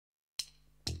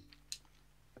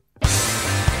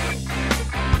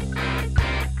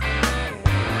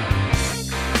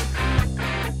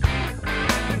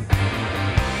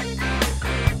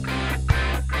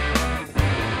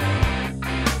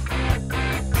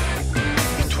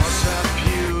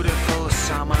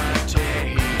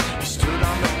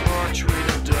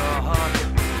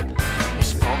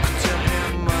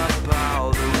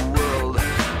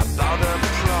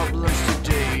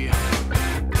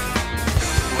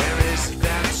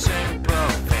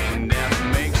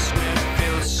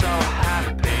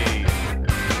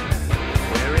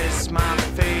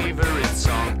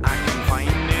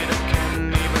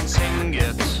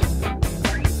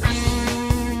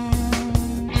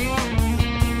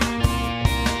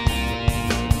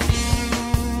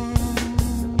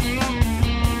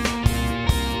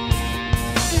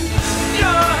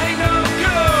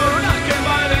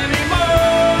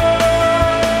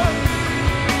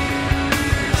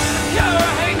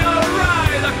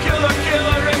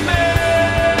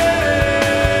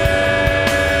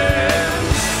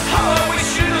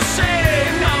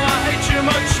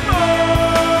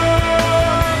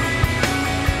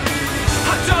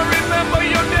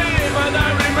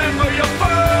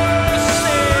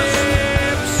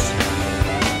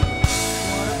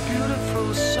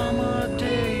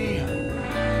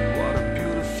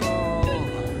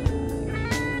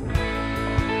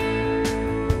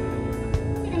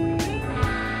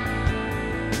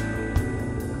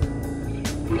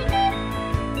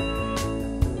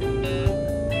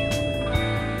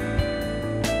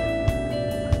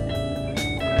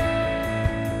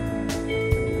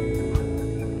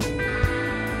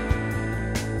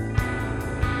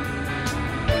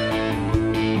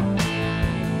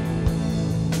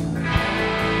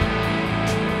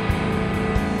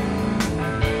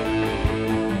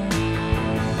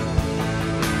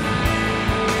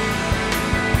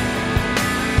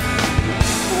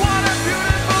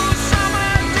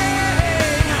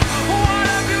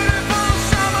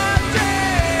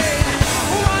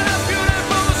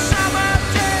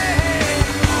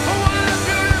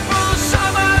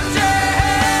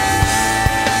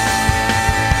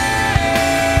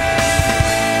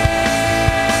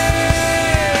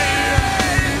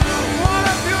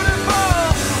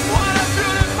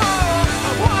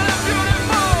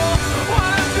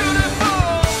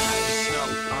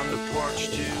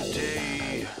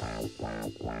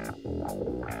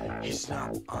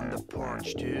not on the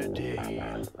porch today. He's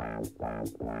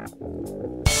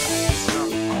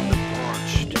not on the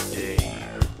porch today.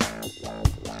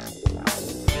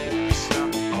 He's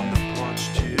not on the porch today. He's not on the porch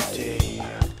today.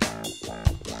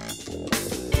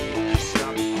 He's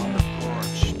not on the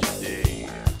porch today.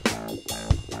 He's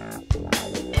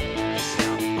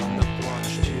not on the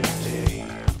porch today. He's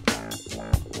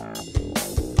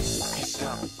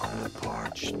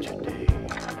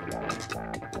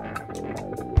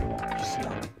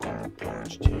not on the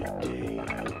porch today. He's not on the porch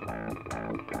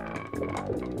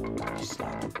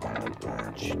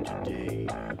today.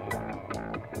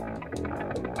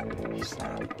 He's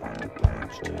not on the porch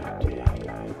today.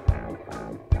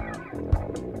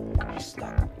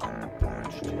 He's not on the porch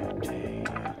today.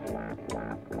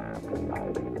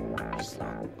 He's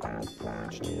not on the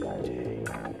porch today.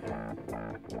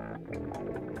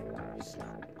 He's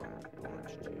not on the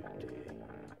porch today.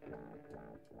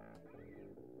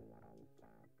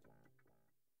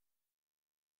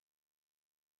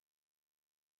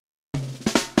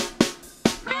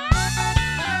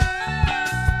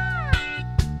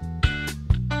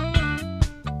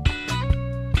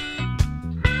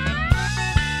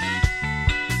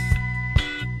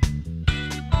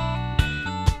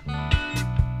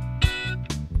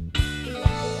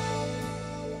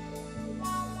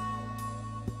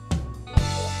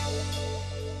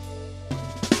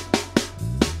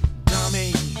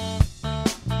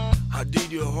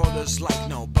 Did you hold us like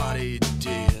nobody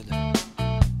did?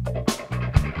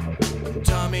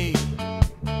 Dummy,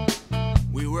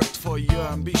 we worked for your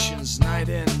ambitions night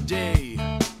and day.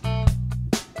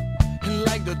 And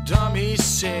like the dummy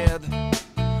said,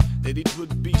 that it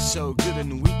would be so good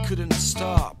and we couldn't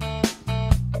stop.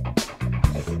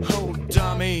 Oh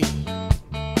dummy,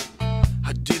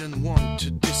 I didn't want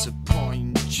to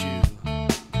disappoint you.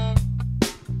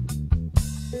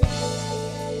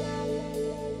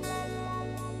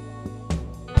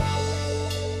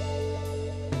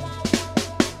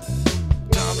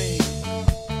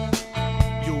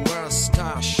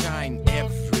 Shine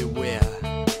everywhere.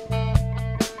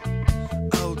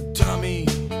 Oh dummy,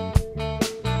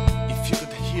 if you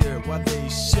could hear what they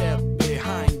said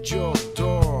behind your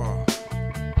door.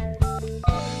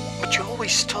 But you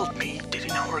always told me that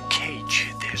in our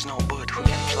cage there's no bird who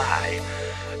can fly.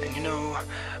 And you know,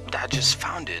 I just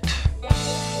found it.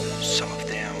 Some of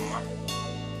them.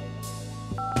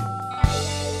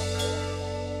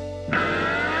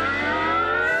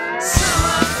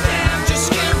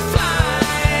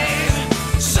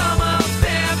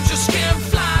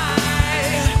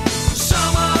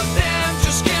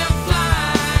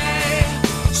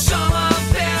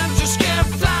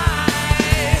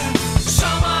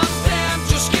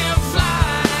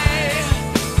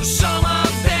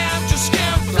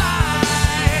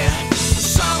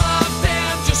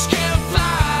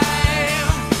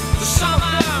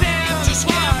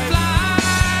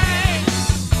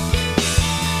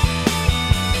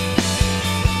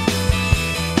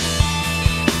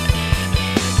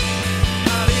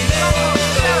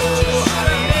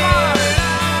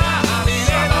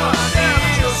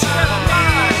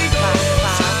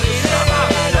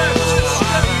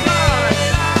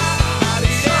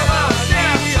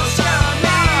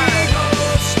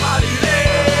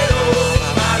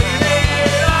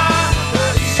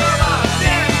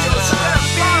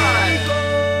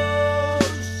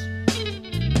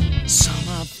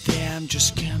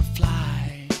 Just can't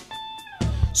fly.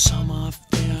 Some of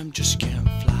them just can't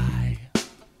fly.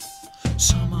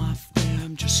 Some of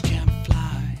them just can't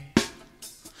fly.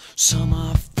 Some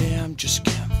of them just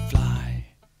can't fly.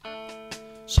 Some of them just can't fly.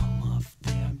 Some of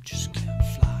them just can't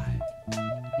fly.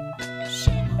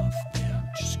 Some of them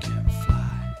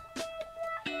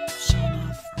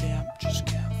just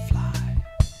can't fly.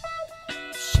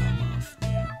 Some of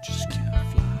them just can't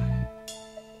fly.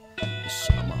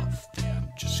 Some of them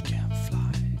just can't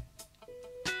fly.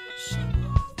 Some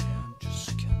of them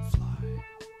just can't fly.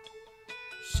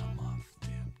 Some of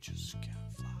them just can't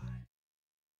fly.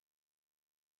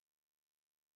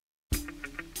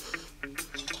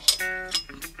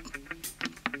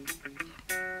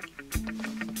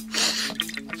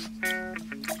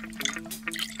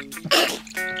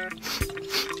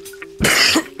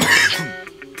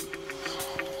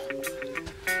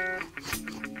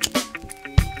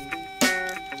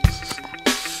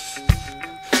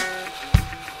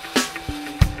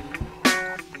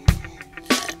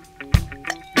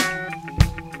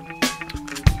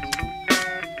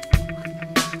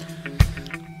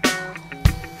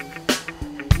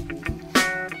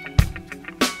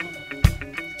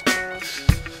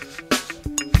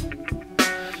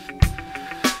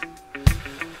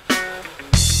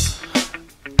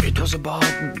 was about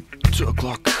 2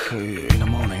 o'clock in the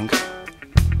morning,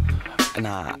 and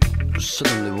I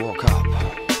suddenly woke up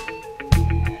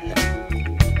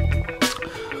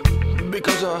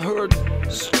because I heard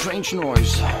a strange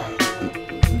noise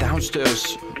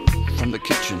downstairs from the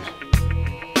kitchen.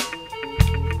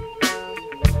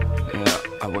 Yeah,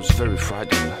 I was very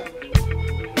frightened.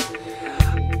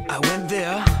 I went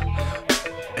there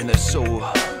and I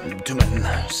saw two men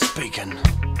speaking.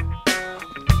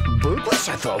 Burglars,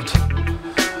 I thought.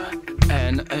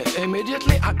 And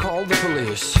immediately I called the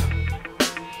police.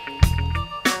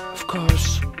 Of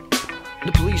course,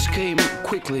 the police came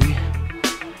quickly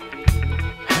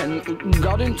and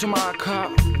got into my car,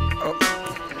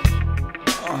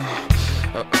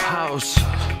 house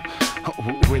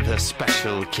with a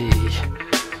special key.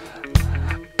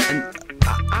 And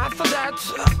after that,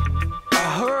 I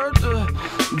heard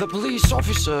the police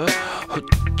officer who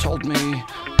told me,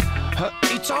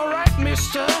 "It's all right,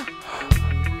 mister.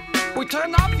 We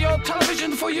turned off your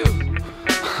television for you."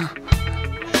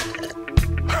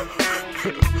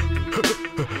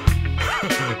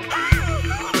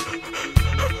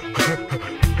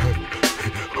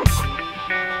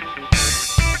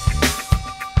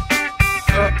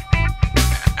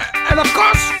 And of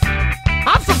course,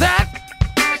 after that,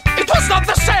 it was not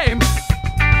the same.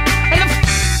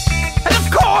 And of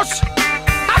course,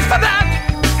 after that,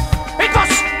 it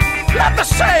was not the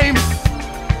same.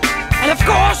 And of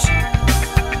course,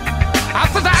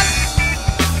 after that,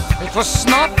 it was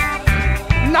not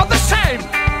the same.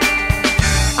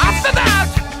 After that,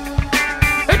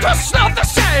 it was not the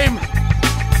same.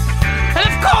 And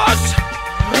of course,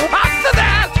 after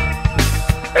that,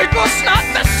 it was not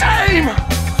the same.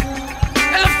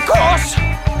 And of course,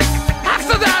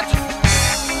 after that,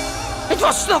 it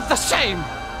was not the same.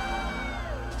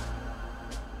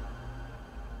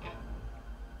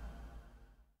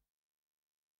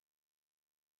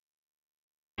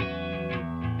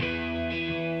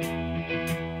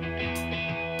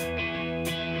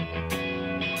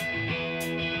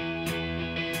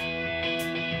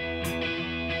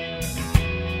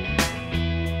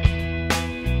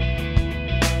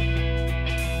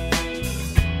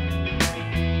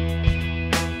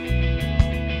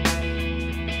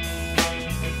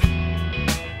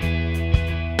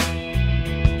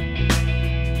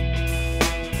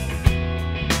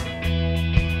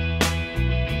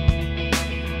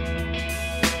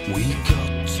 We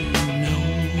got to know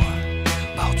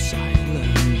about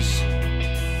silence.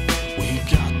 We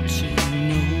got to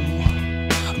know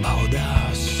about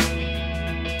us.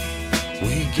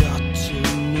 We got to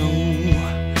know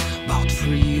about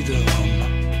freedom.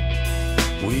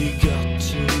 We got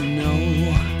to know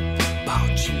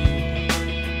about you.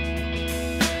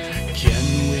 Can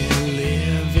we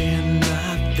live in the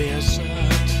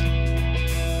desert?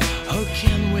 Or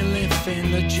can we live in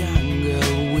the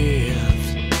jungle with?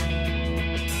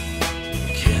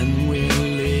 Can we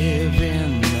live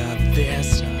in the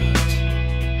desert?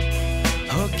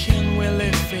 Or can we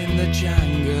live in the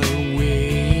jungle with?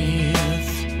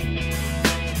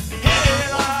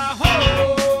 Hey-la-ho,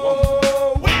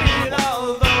 with all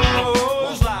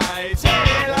those lights.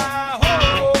 Hey-la-ho,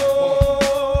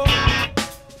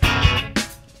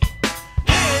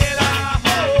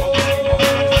 hey-la-ho,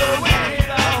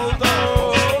 with all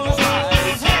those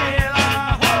lights.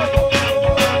 Hey-la-ho,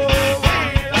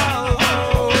 with all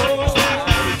those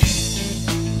lights.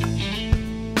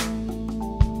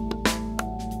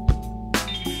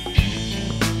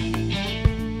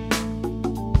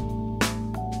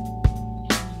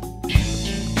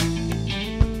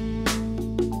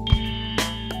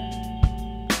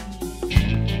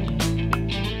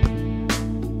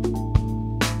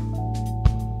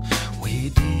 We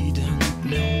didn't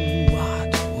know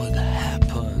what would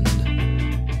happen.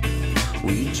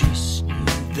 We just knew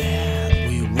that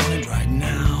we wanted right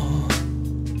now.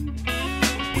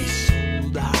 We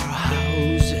sold our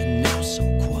house and now so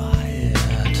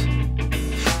quiet.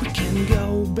 We can go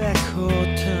back or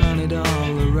turn it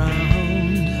all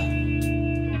around.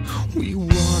 We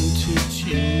wanted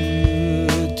you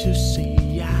to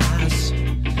see us,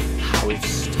 how it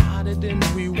started, and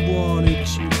we wanted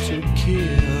you to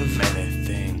give many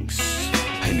things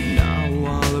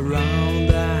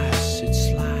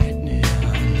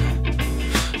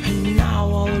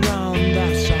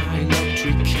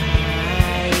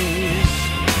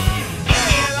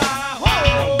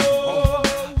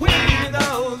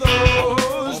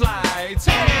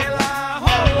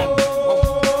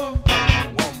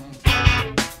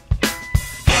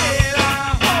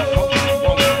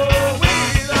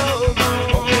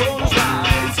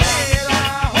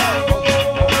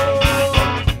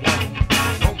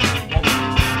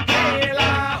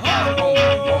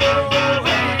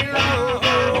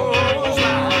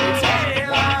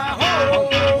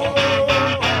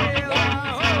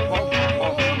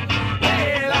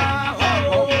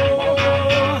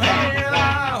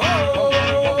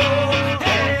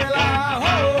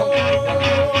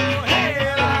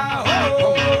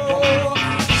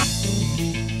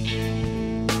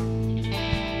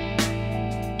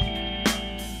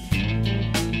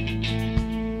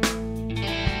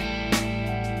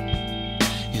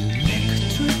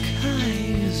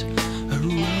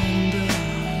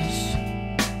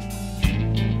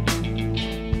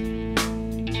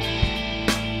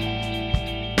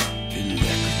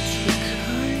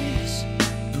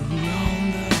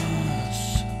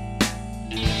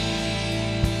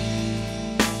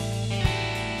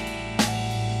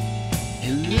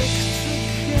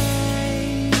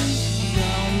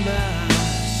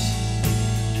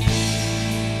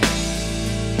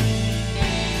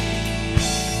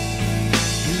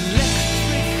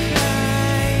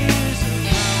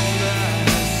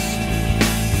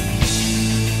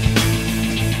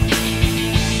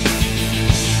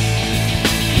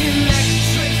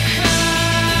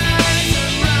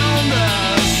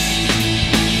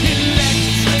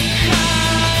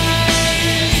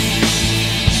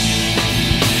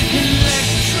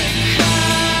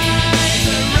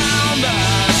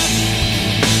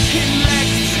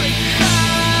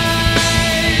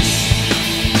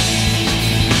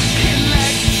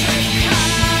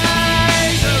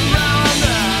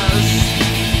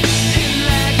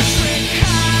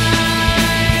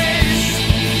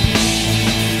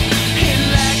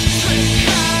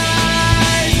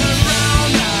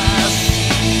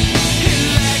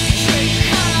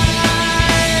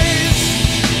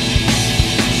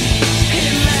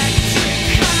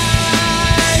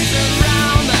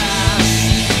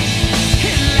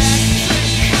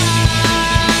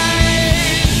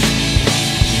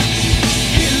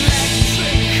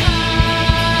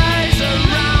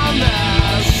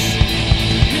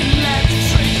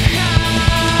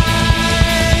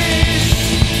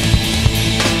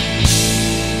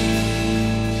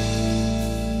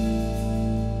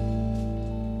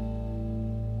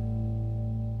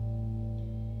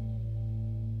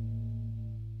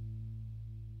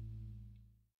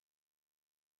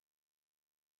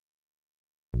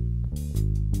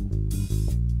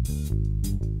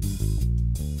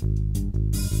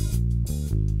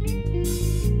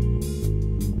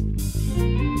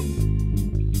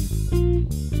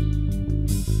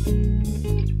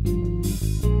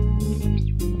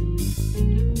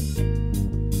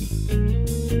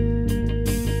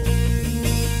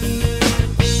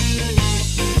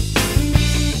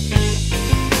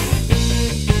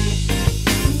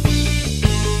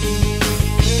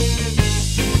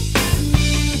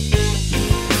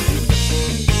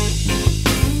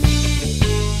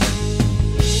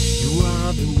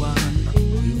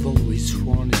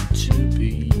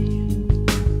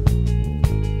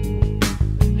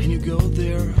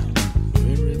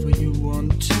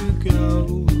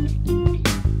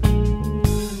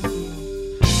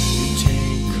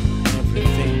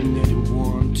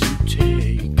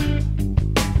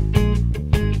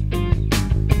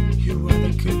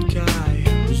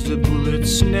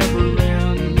never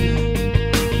end.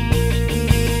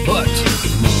 But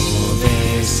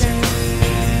movies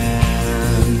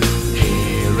end,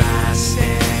 here I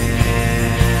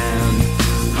stand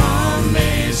on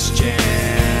this chair.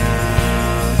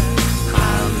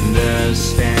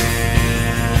 Understand.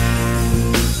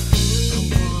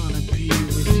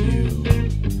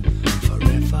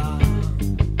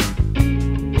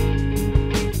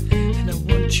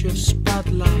 Your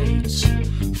spotlights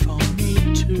for me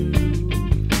too.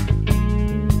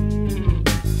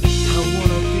 I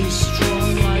wanna be strong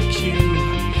like you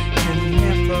and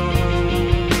never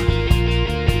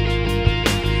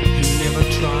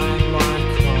try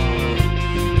like her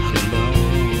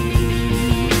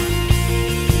alone.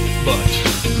 But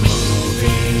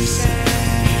movies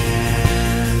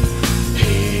end,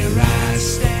 here I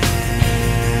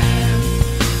stand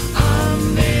on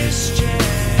this chair.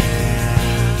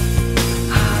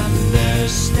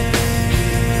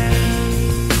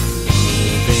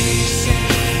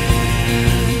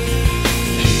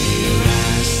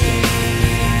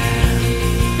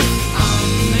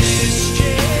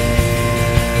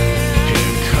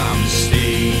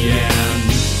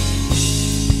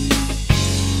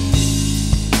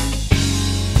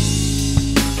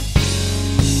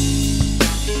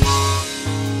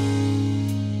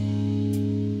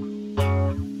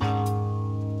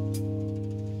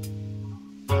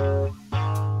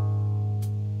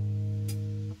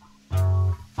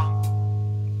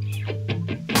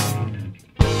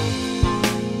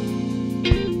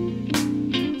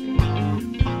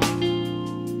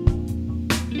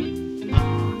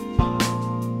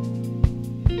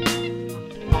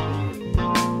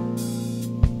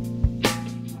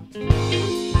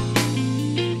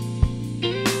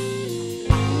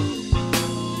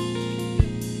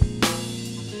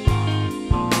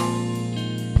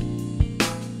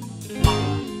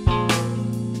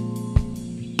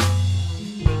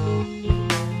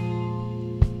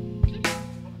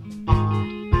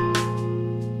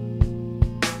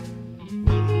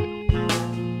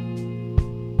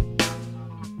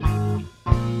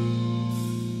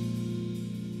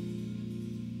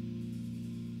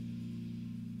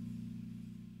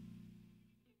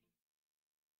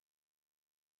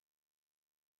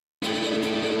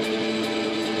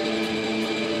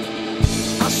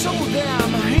 Show them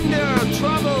in their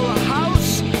trouble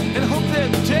house and hope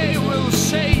that they will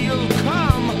say you'll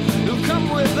come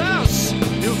with us,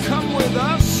 you'll come with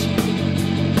us.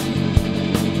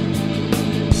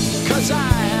 'Cause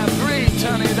I have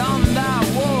written it on that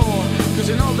wall. 'Cause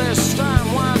in all this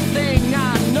time, one thing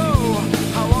I know,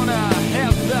 I wanna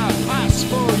have the past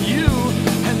for you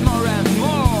and more and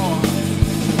more.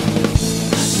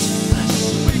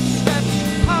 Big steps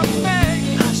I make,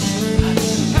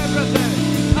 everything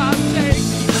I take.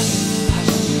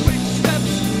 Big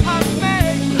steps I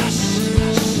make,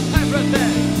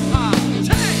 everything I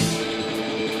take.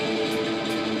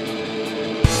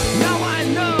 Now I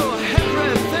know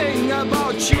everything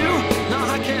about you. Now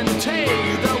I can take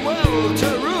the world to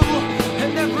rule,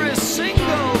 and every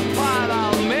single part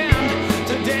I'll mend.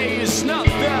 Today is not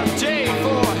the day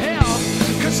for hell,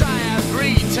 'cause I have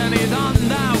written it on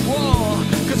that wall.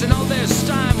 'Cause in all this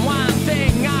time, one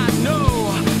thing I know,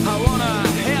 I wanna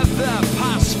have the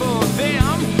past for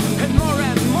them and more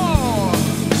and more.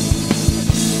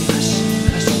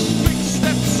 Big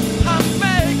steps I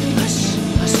make,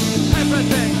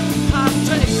 everything I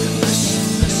take.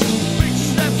 Big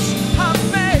steps I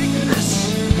make,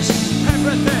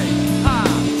 everything I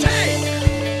take.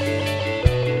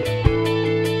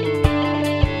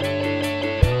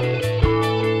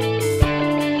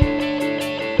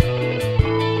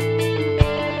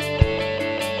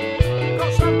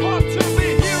 Cause I'm born to be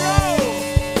hero.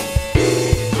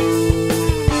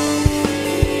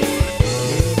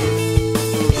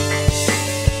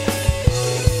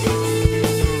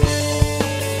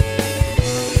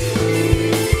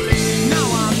 Now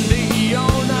I'm the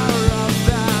owner of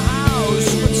the house,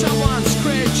 but someone's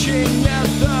scratching at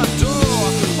the door.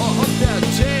 I hope that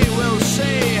they will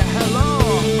say hello,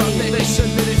 but they said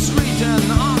that it's written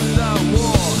on the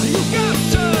wall. You got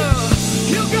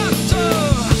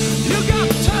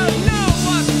to know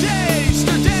what day's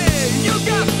today. You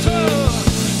got to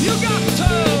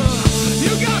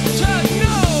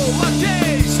know what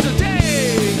day's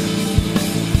today.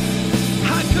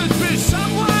 I could be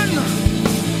someone,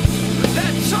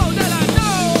 that's all that I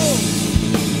know.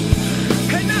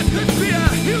 And I could be a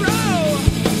hero,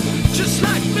 just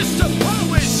like Mr.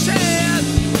 Poet said.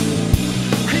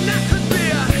 And I could be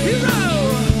a hero,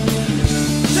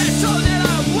 that's all that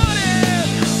I wanted.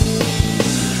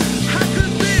 I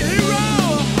could be a hero,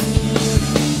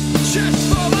 just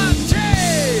for one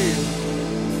day.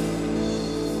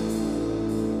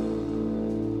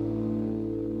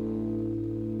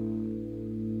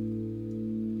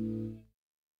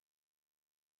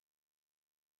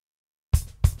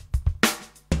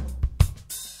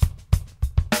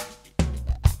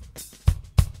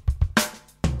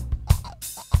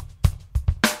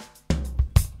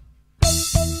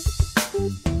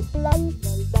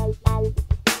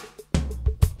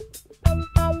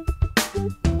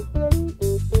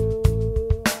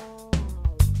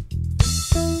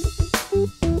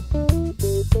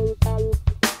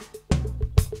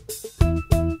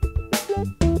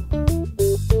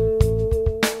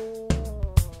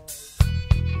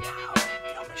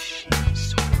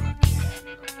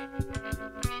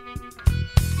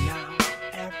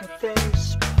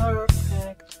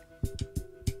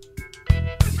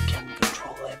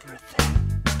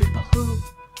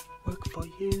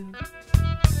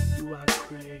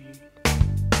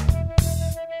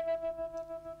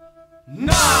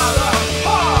 Not a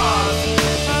part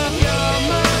of your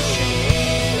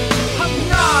machine. I'm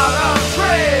not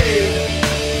afraid.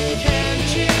 Can't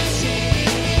you see?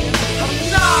 I'm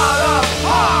not a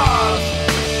part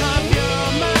of your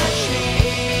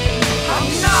machine. I'm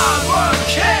not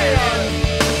working.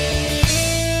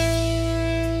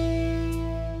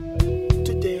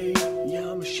 Today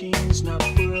your machine's not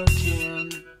working.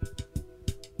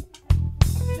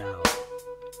 Now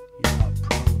you're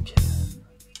broken.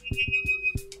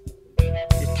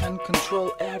 You can't control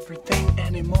everything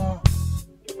anymore.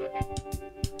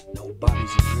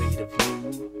 Nobody's afraid of you.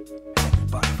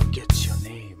 Everybody forgets your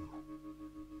name.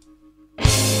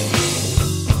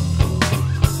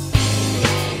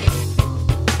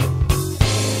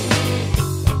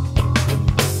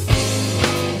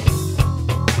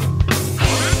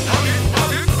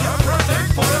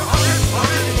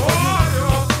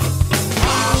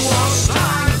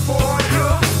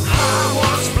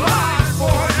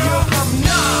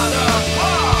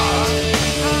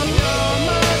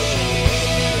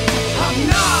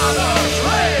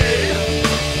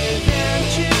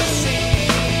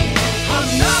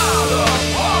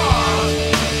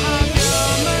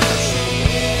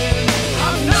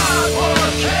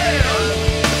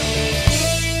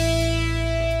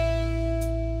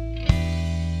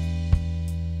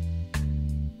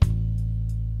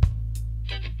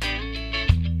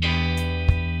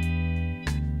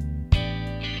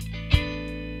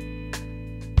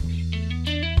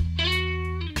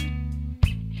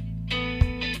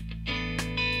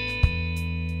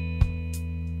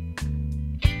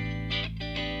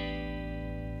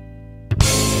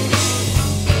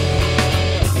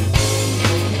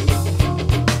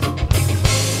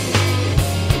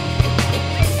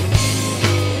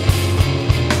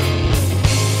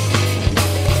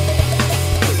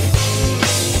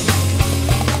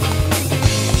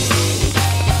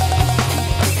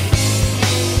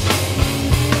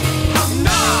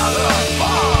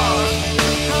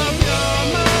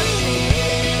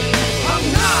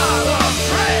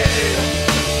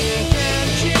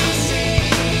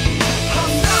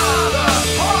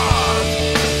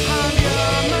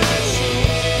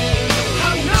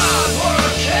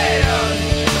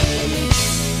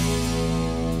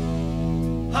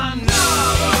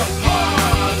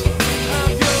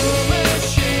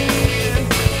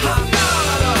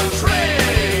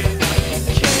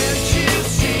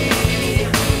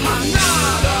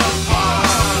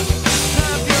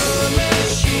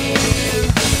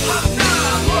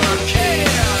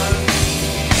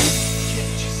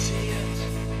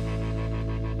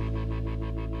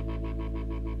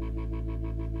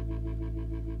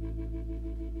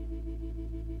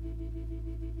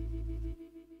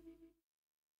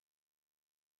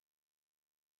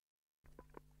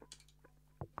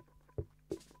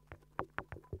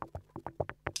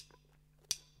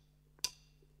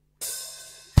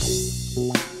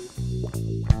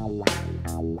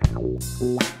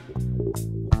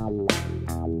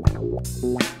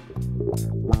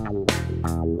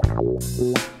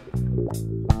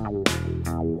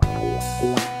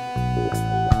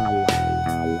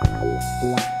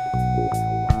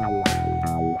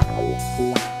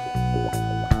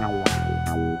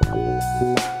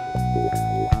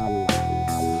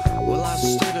 Well, I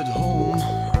stayed at home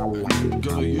and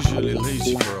got usually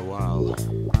lazy for a while.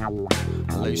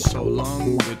 I lay so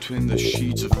long between the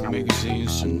sheets of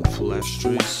magazines and full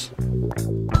ashtrays.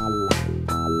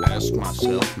 Asked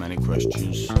myself many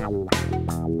questions.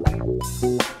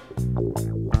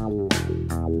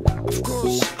 Of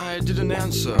course, I didn't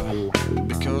answer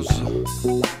because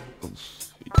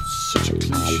it's such a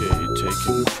cliche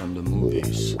taken from the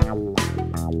movies.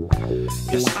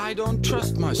 Yes, I don't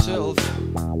trust myself.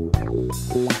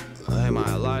 Am I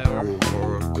a liar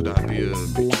or could I be a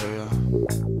betrayer?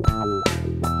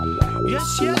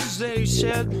 Yes, yes, they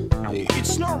said,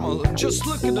 it's normal, just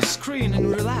look at the screen and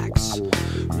relax,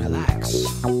 relax.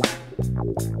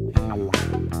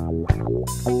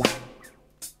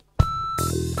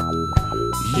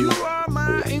 You are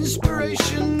my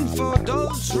inspiration for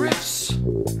those riffs.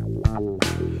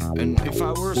 And if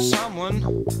I were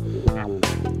someone,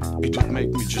 it would make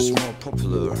me just more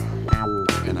popular.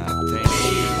 And I think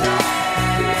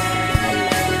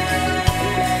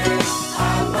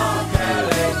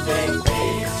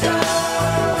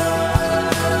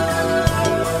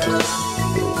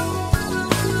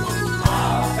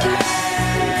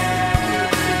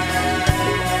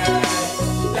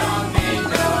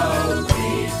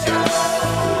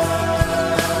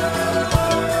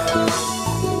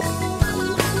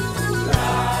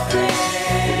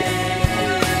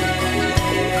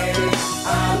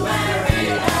Away.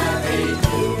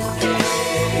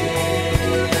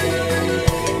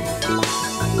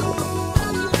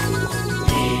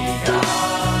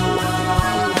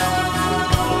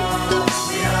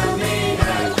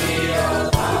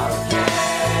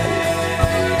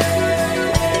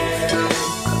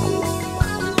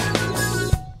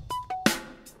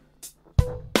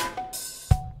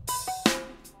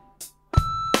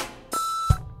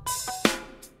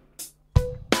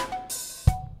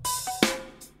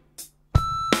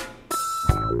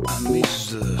 is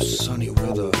the sunny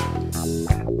weather.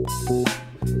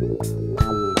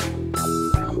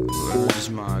 Where is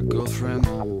my girlfriend?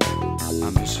 I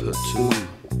miss her too.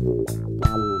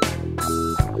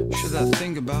 Should I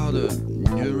think about a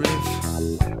new riff?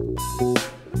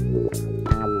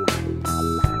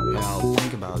 Yeah, I'll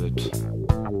think about it.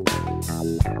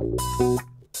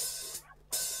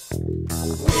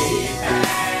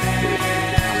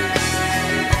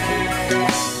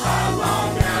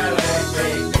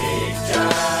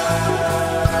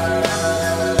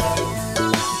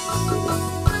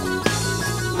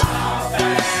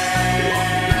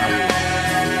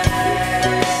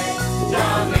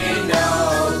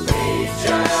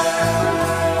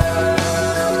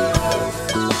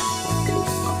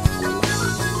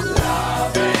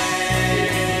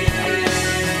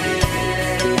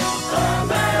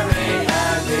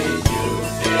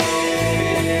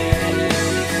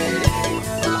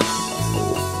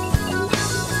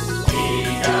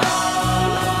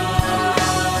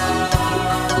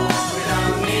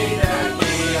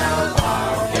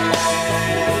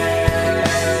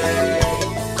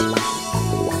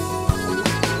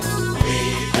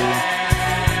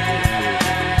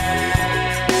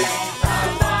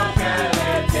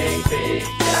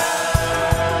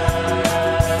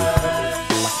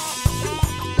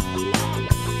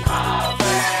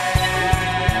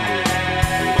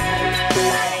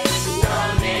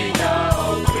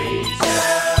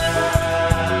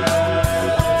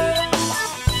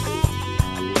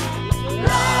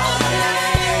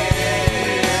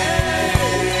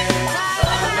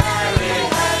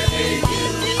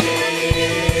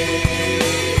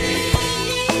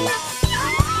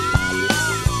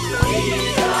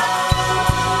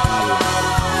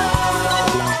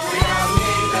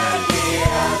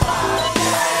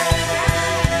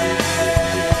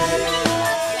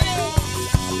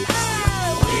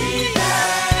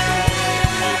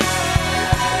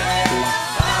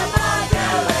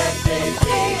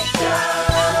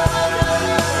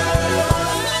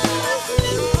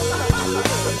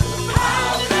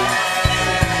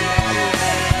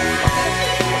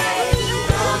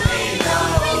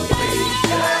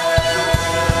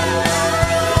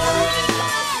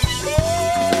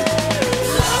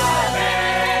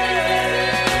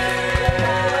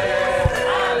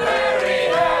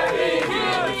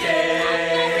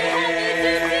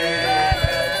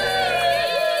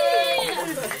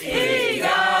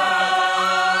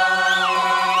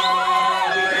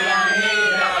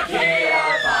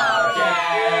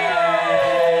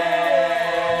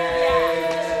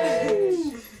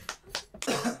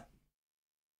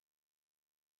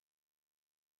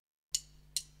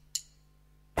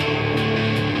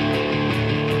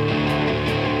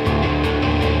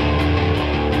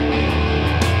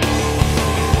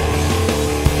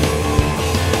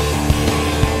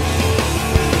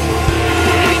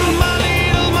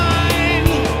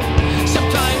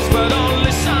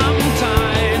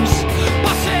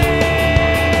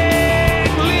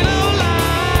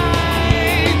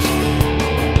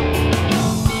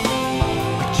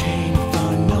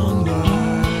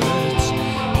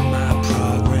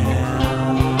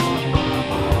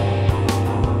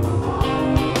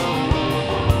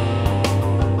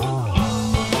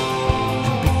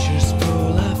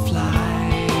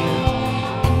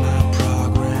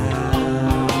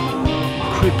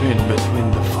 Creeping between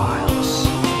the files.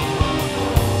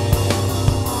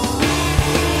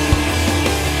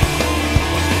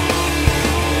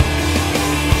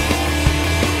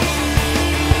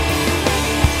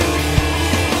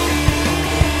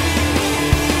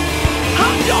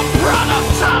 I'm your brother,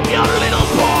 Tom, your little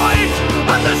boy,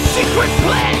 and the secret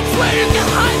place where you can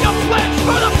hide your plans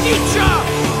for the future.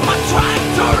 I'm trying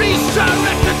to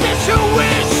resurrect the days you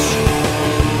wish.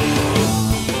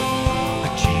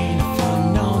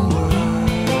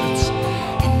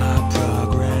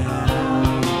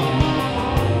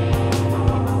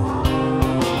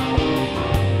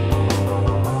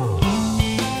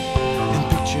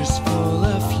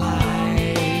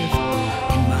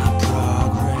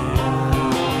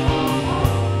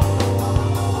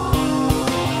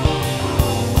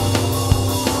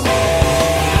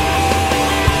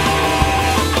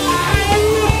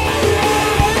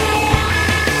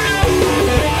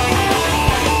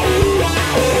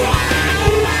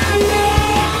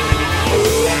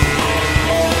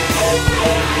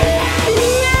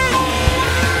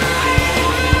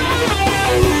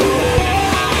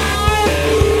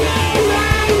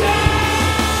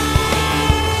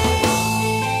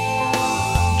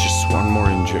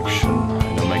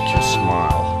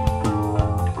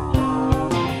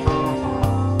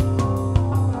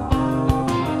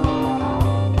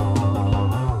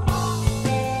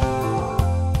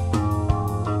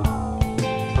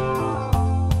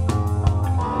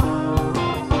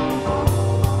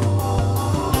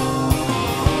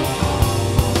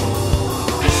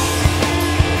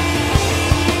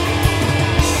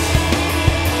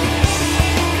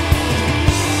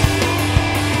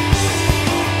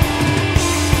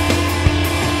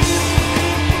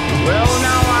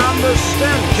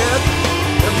 understand, kid.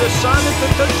 You've decided to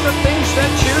touch the things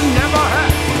that you never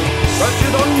had. But you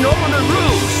don't know the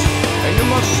rules, and you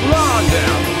must learn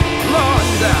them, learn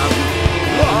them,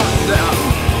 learn them.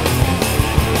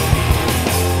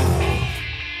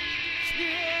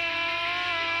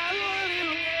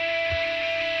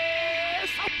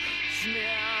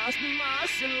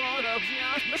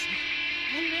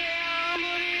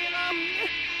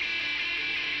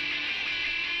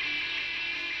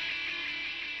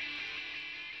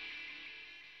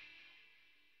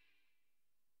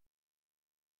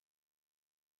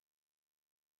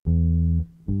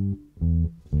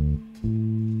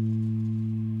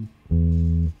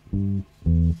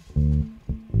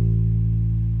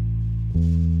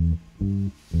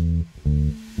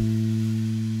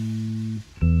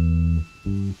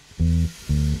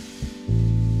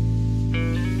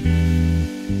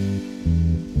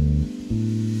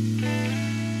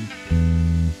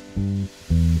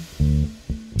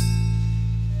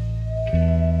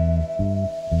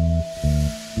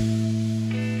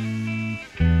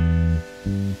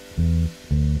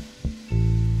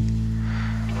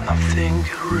 Nothing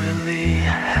really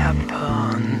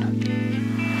happened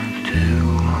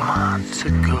 2 months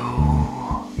ago.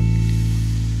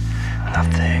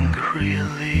 Nothing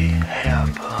really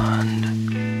happened,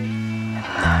 and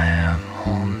I am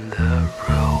on the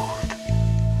road.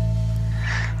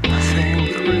 Nothing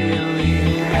really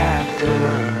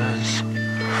matters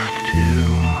 2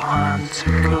 months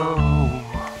ago.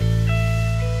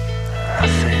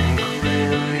 Nothing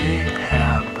really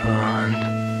happened,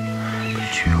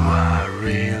 but you are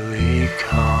really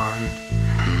gone.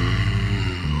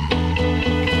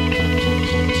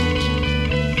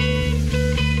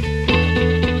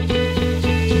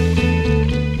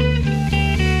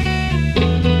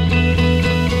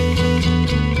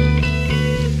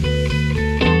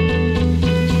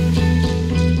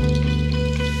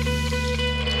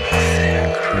 Nothing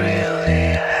really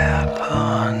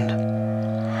happened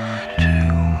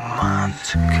 2 months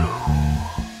ago.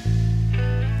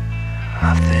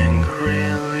 Nothing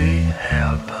really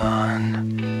happened,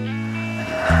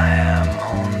 and I am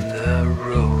on the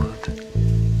road.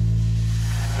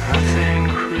 Nothing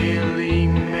really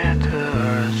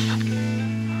matters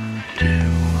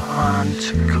 2 months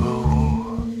ago.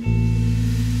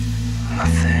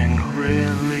 Nothing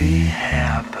really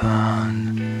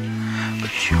happened,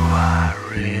 but you are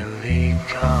really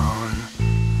gone.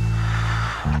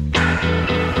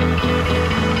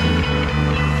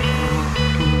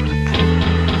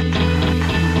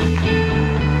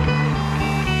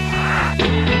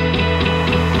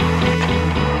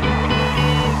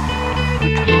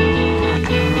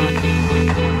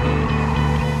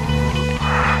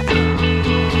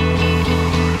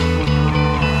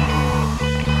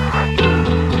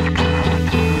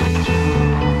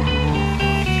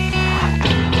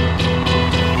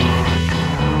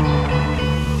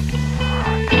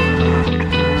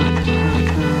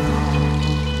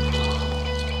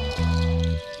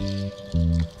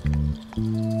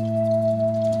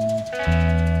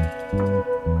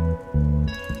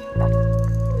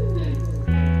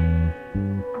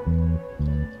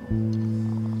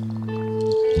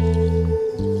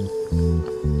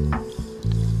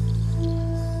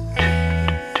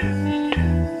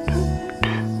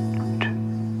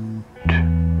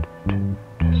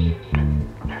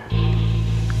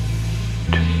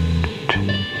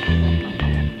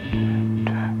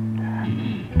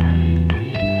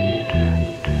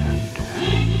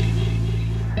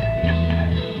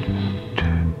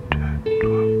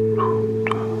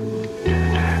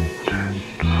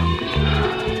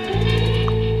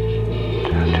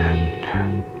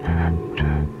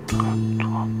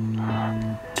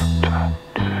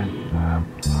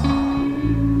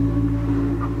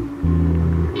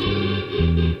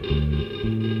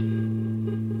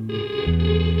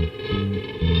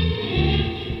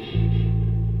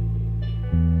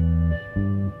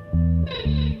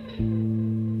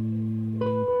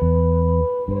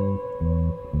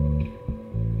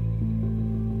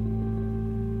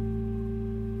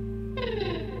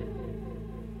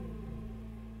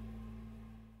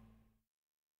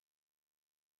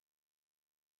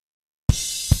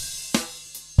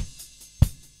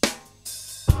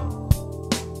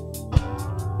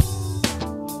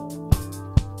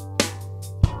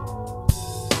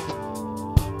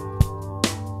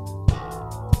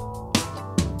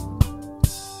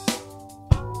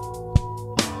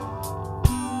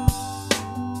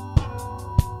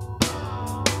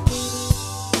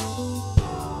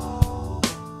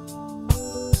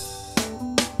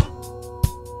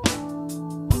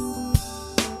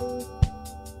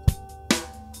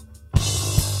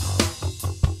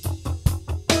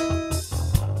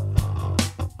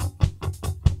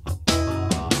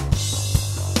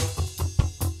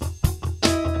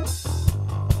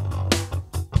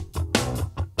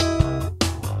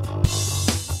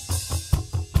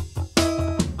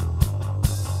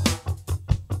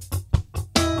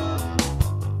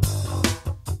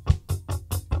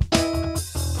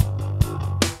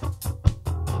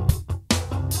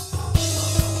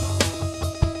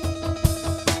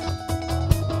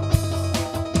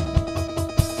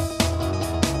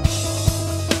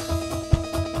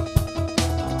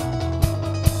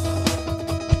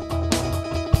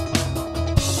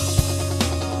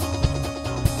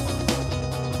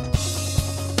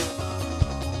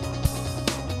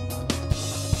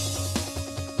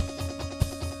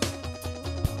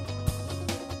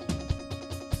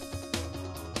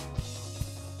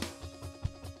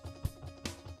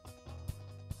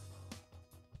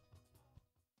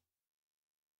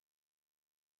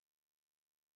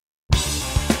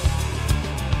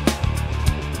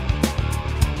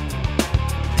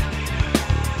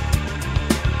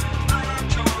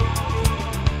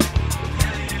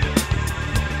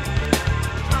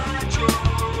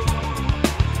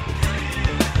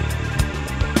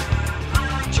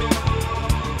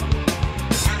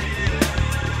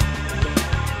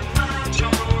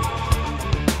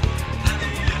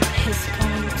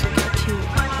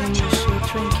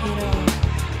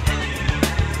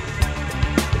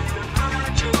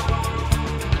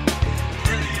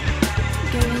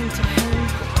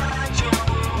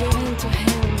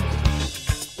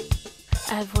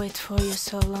 I've waited for you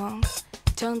so long.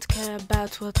 Don't care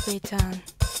about what we done.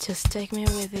 Just take me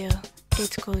with you.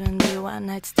 It couldn't be one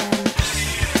night stand.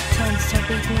 Don't stop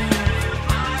it now.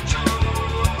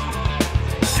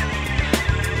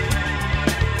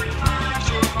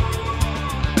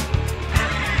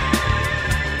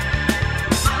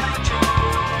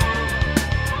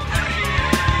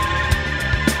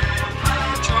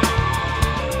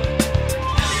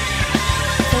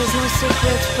 There's no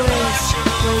secret place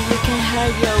where you can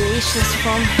hide your wishes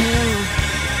from him.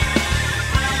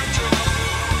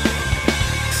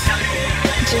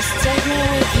 Just take me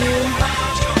with you.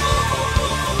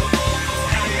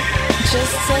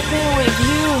 Just take me with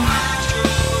you.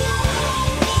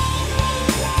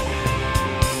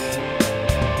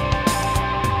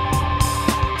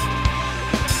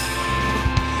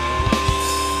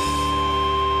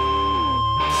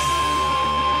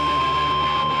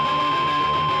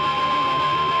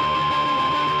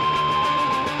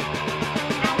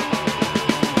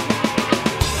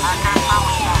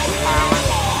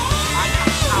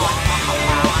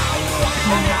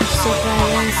 So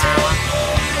violence,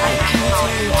 I can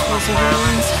tell it was a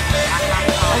violence.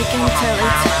 I can tell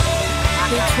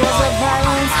it was a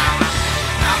violence.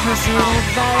 Was it a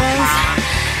violence?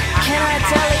 Can I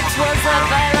tell it was a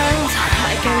violence?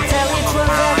 I can tell it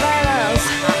was a violence.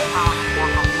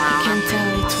 I can tell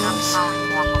it was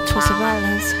a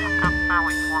violence.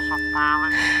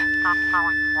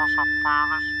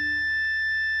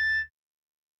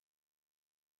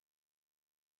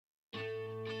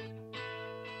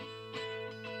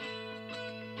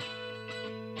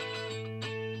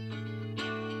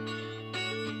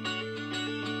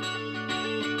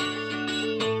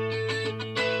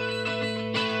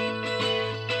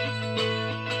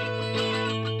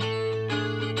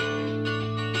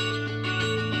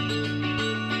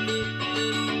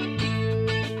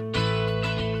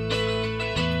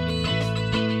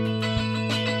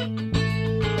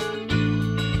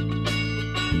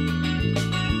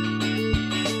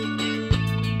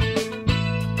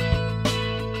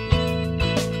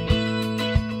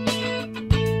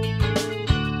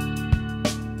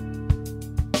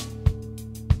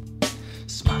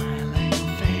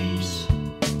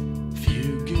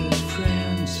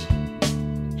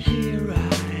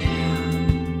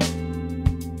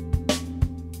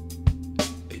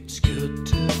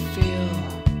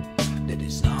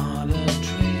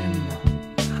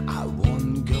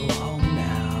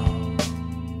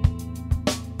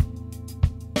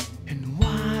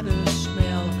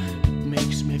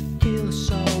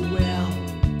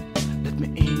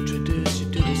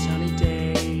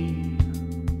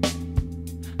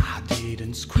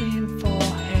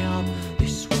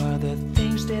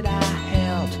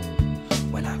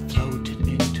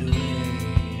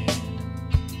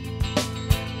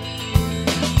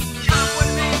 Come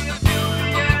with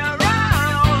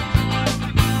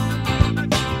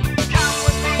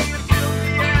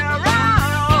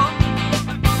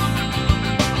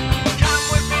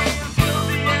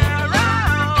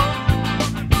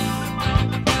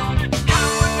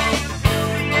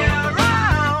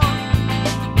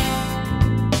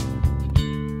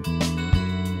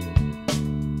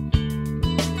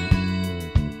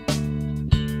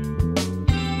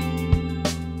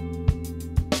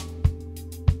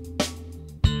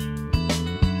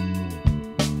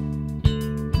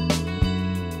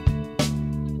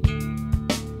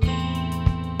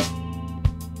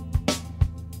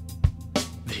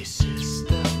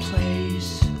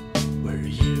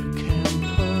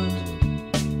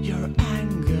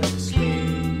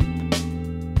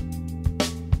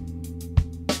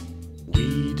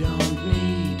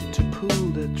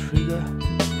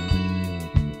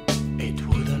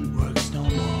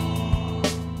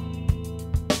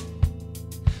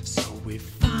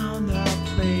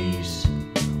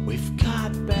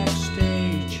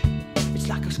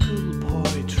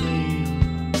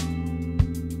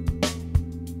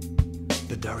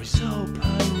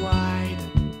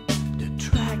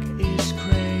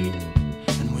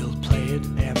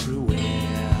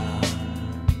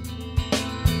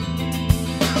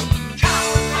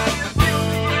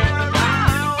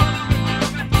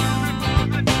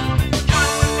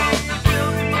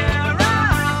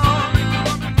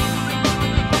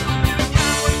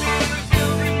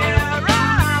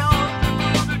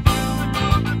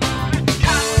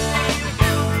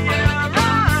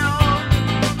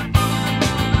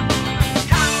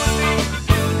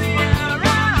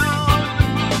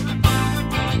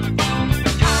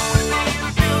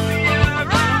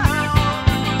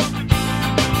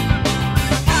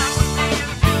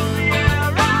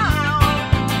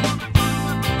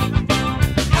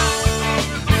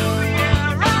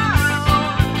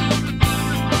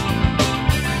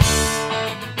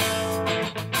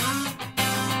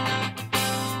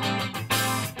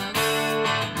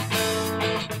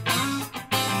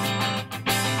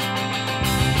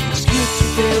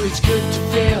it's good to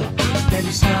feel that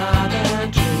it's not a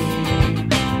dream.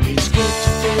 It's good to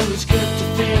feel, it's good to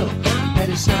feel that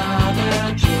it's not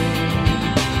a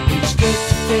dream. It's good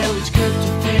to feel, it's good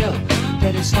to feel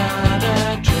that it's not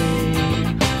a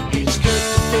dream. It's good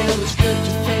to feel, it's good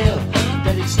to feel.